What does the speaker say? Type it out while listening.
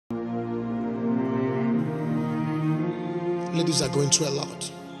ladies are going through a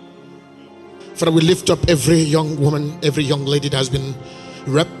lot. Father, we lift up every young woman, every young lady that has been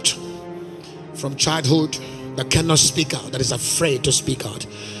raped from childhood, that cannot speak out, that is afraid to speak out.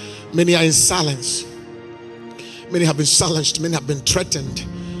 Many are in silence. Many have been silenced. Many have been threatened.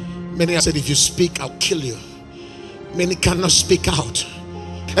 Many have said, if you speak, I'll kill you. Many cannot speak out.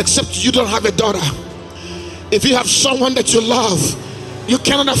 Except you don't have a daughter. If you have someone that you love, you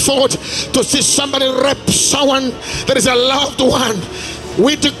cannot afford to see somebody rape someone that is a loved one.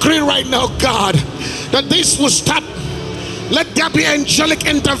 We decree right now, God, that this will stop. Let there be angelic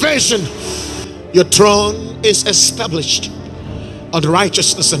intervention. Your throne is established on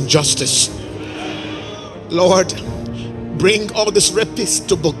righteousness and justice. Lord, bring all these rapists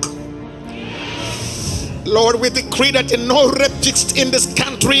to book. Lord, we decree that no rapist in this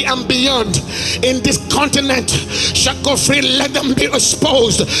country and beyond, in this continent, shall go free. Let them be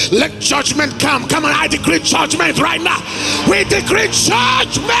exposed. Let judgment come. Come on, I decree judgment right now. We decree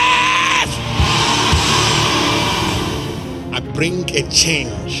judgment. I bring a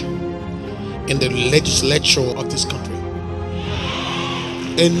change in the legislature of this country.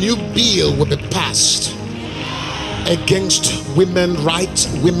 A new bill will be passed against women's rights,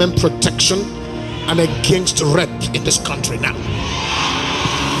 women protection, and against rape in this country now.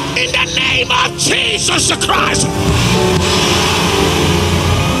 In the name of Jesus Christ.